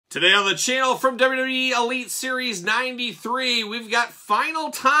Today on the channel from WWE Elite Series 93, we've got final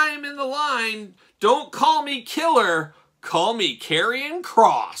time in the line. Don't call me killer, call me Karion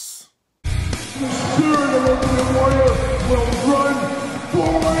Kross. The spirit of Ultimate Warrior will run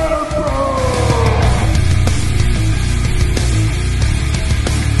forever!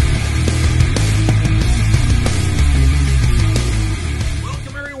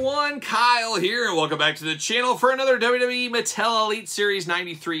 Kyle here, and welcome back to the channel for another WWE Mattel Elite Series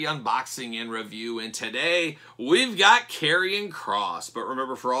 93 unboxing and review. And today, we've got Karion Kross. But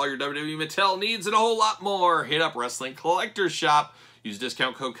remember, for all your WWE Mattel needs and a whole lot more, hit up Wrestling Collector's Shop. Use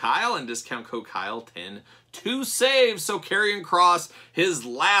discount code Kyle and discount code Kyle10 to save. So Karion Kross, his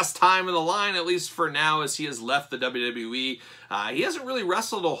last time in the line, at least for now, as he has left the WWE. He hasn't really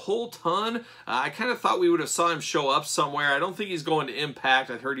wrestled a whole ton. I kind of thought we would have saw him show up somewhere. I don't think he's going to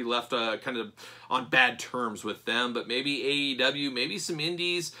Impact. I heard he left kind of on bad terms with them, but maybe AEW, maybe some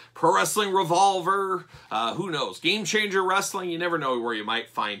indies, Pro Wrestling Revolver, who knows? Game Changer Wrestling, you never know where you might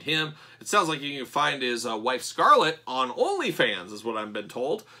find him. It sounds like you can find his wife Scarlett on OnlyFans, is what I've been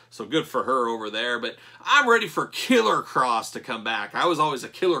told. So good for her over there. But I'm ready for Killer Kross to come back. I was always a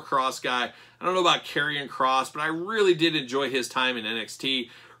Killer Kross guy. I don't know about Karion Kross, but I really did enjoy his time in NXT.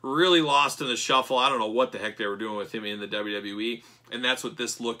 Really lost in the shuffle. I don't know what the heck they were doing with him in the WWE. And that's what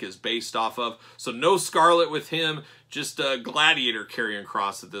this look is based off of. So no Scarlett with him, just Gladiator Karion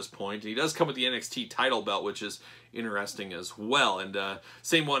Kross at this point. He does come with the NXT title belt, which is interesting as well. And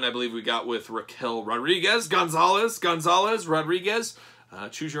same one I believe we got with Raquel Rodriguez, Gonzalez Rodriguez.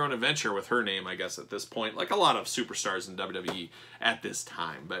 Choose your own adventure with her name, I guess, at this point. Like a lot of superstars in WWE at this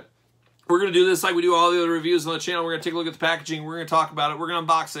time. But we're going to do this like we do all the other reviews on the channel. We're going to take a look at the packaging. We're going to talk about it. We're going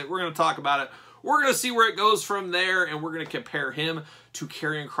to unbox it. We're going to talk about it. We're going to see where it goes from there, and we're going to compare him to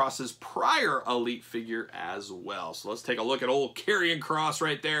Karion Kross's prior Elite figure as well. So let's take a look at old Karion Kross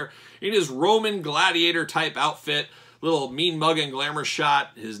right there in his Roman Gladiator type outfit. Little mean mug and glamour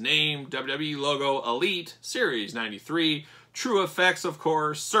shot. His name, WWE logo, Elite Series 93. True effects, of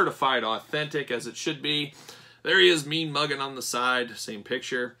course. Certified authentic, as it should be. There he is, mean mugging on the side. Same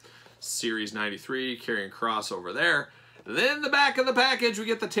picture. Series 93, Karion Kross over there. Then the back of the package, we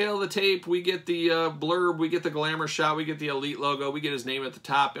get the tail of the tape, we get the blurb, we get the glamour shot, we get the Elite logo, we get his name at the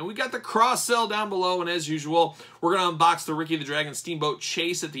top, and we got the cross sell down below. And as usual, we're going to unbox the Ricky the Dragon Steamboat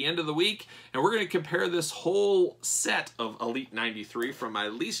Chase at the end of the week, and we're going to compare this whole set of Elite 93 from my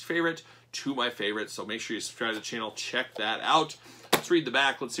least favorite to my favorite. So make sure you subscribe to the channel, check that out. Let's read the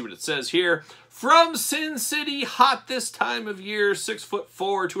back. Let's see what it says here. From Sin City, hot this time of year,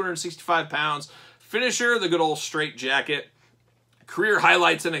 6'4", 265 pounds. Finisher, the good old straight jacket. Career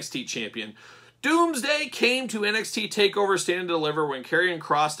highlights, NXT champion. Doomsday came to NXT TakeOver Stand and Deliver when Karion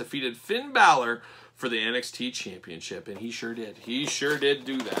Kross defeated Finn Balor for the NXT championship. And he sure did. He sure did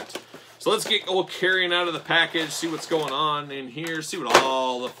do that. So let's get old Karion out of the package, see what's going on in here, see what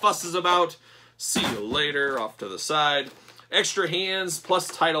all the fuss is about. See you later, off to the side. Extra hands plus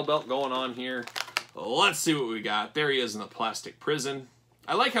title belt going on here. Let's see what we got. There he is in the plastic prison.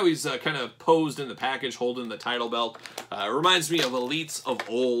 I like how he's kind of posed in the package holding the title belt. It reminds me of Elites of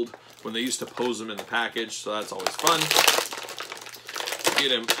old when they used to pose them in the package, so that's always fun.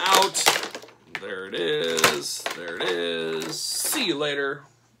 Get him out. There it is. There it is. See you later.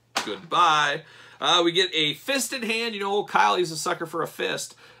 Goodbye. We get a fisted hand. You know, old Kyle, he's a sucker for a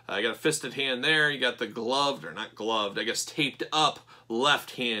fist. I got a fisted hand there. You got the gloved, or not gloved, I guess taped up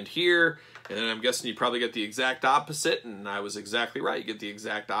left hand here. And then I'm guessing you probably get the exact opposite, and I was exactly right. You get the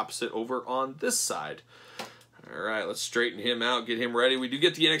exact opposite over on this side. All right, let's straighten him out, get him ready. We do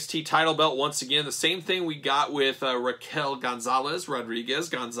get the NXT title belt once again. The same thing we got with Raquel Rodriguez.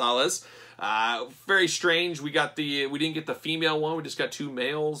 Very strange. We didn't get the female one. We just got two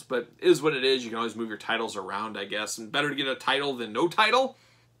males, but it is what it is. You can always move your titles around, I guess. And better to get a title than no title.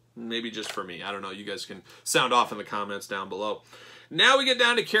 Maybe just for me. I don't know. You guys can sound off in the comments down below. Now we get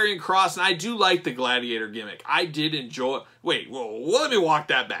down to Karion Kross, and I do like the Gladiator gimmick. I did enjoy... Wait, whoa, let me walk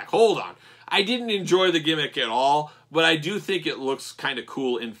that back. Hold on. I didn't enjoy the gimmick at all, but I do think it looks kind of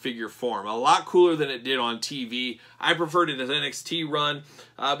cool in figure form. A lot cooler than it did on TV. I preferred it as NXT run,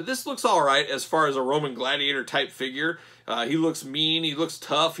 but this looks all right as far as a Roman Gladiator type figure. He looks mean, he looks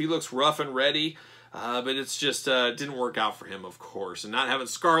tough, he looks rough and ready. But it's just didn't work out for him, of course. And not having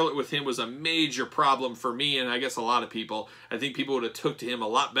Scarlett with him was a major problem for me, and I guess a lot of people. I think people would have took to him a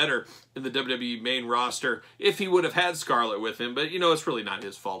lot better in the WWE main roster if he would have had Scarlett with him. But, you know, it's really not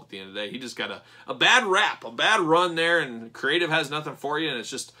his fault at the end of the day. He just got a bad rap, a bad run there, and creative has nothing for you, and it's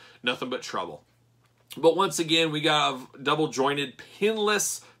just nothing but trouble. But once again, we got double-jointed,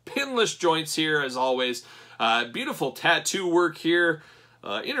 pinless joints here, as always. Beautiful tattoo work here.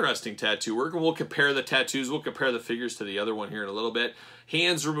 Interesting tattoo work, and we'll compare the tattoos. We'll compare the figures to the other one here in a little bit.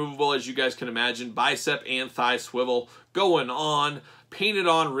 Hands removable, as you guys can imagine. Bicep and thigh swivel going on. Painted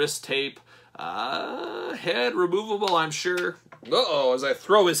on wrist tape. Head removable, I'm sure. Uh-oh, as I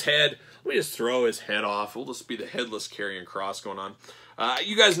throw his head. Let me just throw his head off. We'll just be the headless Karion Kross going on.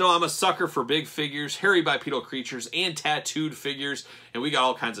 You guys know I'm a sucker for big figures, hairy bipedal creatures, and tattooed figures. And we got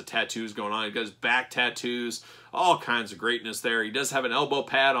all kinds of tattoos going on. He got his back tattoos, all kinds of greatness there. He does have an elbow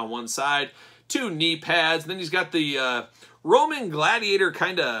pad on one side, 2 knee pads. Then he's got the Roman gladiator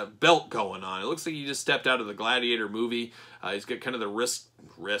kind of belt going on. It looks like he just stepped out of the Gladiator movie. He's got kind of the wrist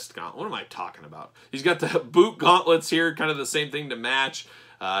gauntlet. What am I talking about? He's got the boot gauntlets here, kind of the same thing to match.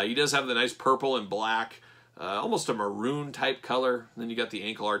 He does have the nice purple and black, almost a maroon type color. And then you got the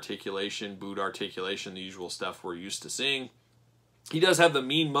ankle articulation, boot articulation, the usual stuff we're used to seeing. He does have the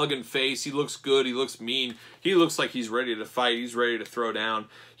mean mugging face. He looks good. He looks mean. He looks like he's ready to fight. He's ready to throw down.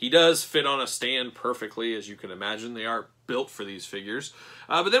 He does fit on a stand perfectly, as you can imagine. They are built for these figures.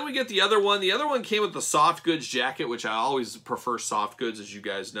 But then we get the other one. The other one came with the soft goods jacket, which I always prefer soft goods, as you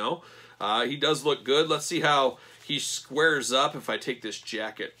guys know. He does look good. Let's see how he squares up if I take this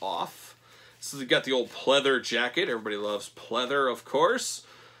jacket off. So we got the old pleather jacket. Everybody loves pleather, of course.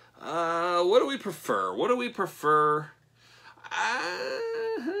 What do we prefer? What do we prefer?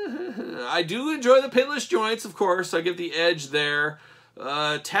 I do enjoy the pinless joints, of course. I give the edge there.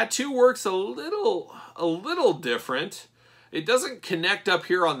 Tattoo works a little different. It doesn't connect up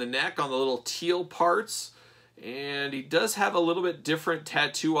here on the neck on the little teal parts. And he does have a little bit different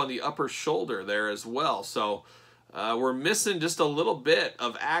tattoo on the upper shoulder there as well. So we're missing just a little bit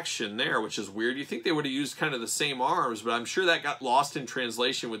of action there, which is weird. You think they would have used kind of the same arms, but I'm sure that got lost in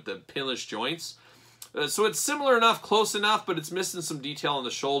translation with the pinless joints. So it's similar enough, close enough, but it's missing some detail on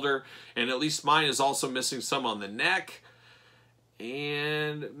the shoulder. And at least mine is also missing some on the neck.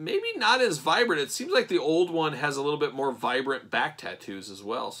 And maybe not as vibrant. It seems like the old one has a little bit more vibrant back tattoos as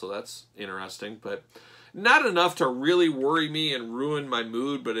well. So that's interesting. But not enough to really worry me and ruin my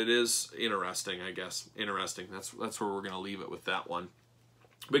mood. But it is interesting, I guess. Interesting. That's where we're going to leave it with that one.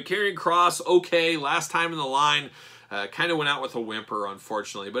 But Karion Kross, okay. Last time in the line. Kind of went out with a whimper,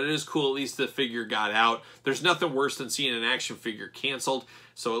 unfortunately. But it is cool. At least the figure got out. There's nothing worse than seeing an action figure canceled.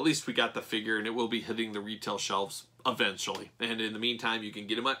 So at least we got the figure, and it will be hitting the retail shelves eventually. And in the meantime, you can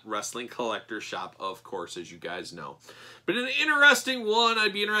get them at Wrestling Collector Shop, of course, as you guys know. But an interesting one.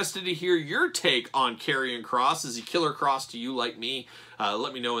 I'd be interested to hear your take on Karion Kross. Is he Killer Kross to you like me?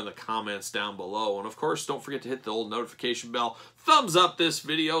 Let me know in the comments down below. And of course, don't forget to hit the old notification bell. Thumbs up this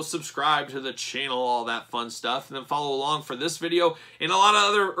video. Subscribe to the channel. All that fun stuff. And then follow along for this video and a lot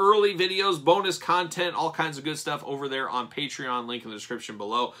of other early videos, bonus content, all kinds of good stuff over there on Patreon. Link in the description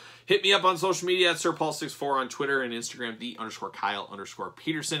below. Hit me up on social media at SirPaul64 on Twitter and Instagram,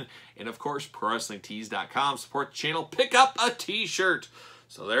 _Kyle_Peterson. And of course, ProWrestlingTees.com. Support the channel. Pick up a t-shirt.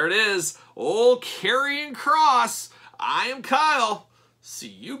 So there it is. Old Karion Kross. I am Kyle. See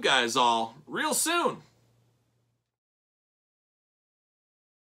you guys all real soon.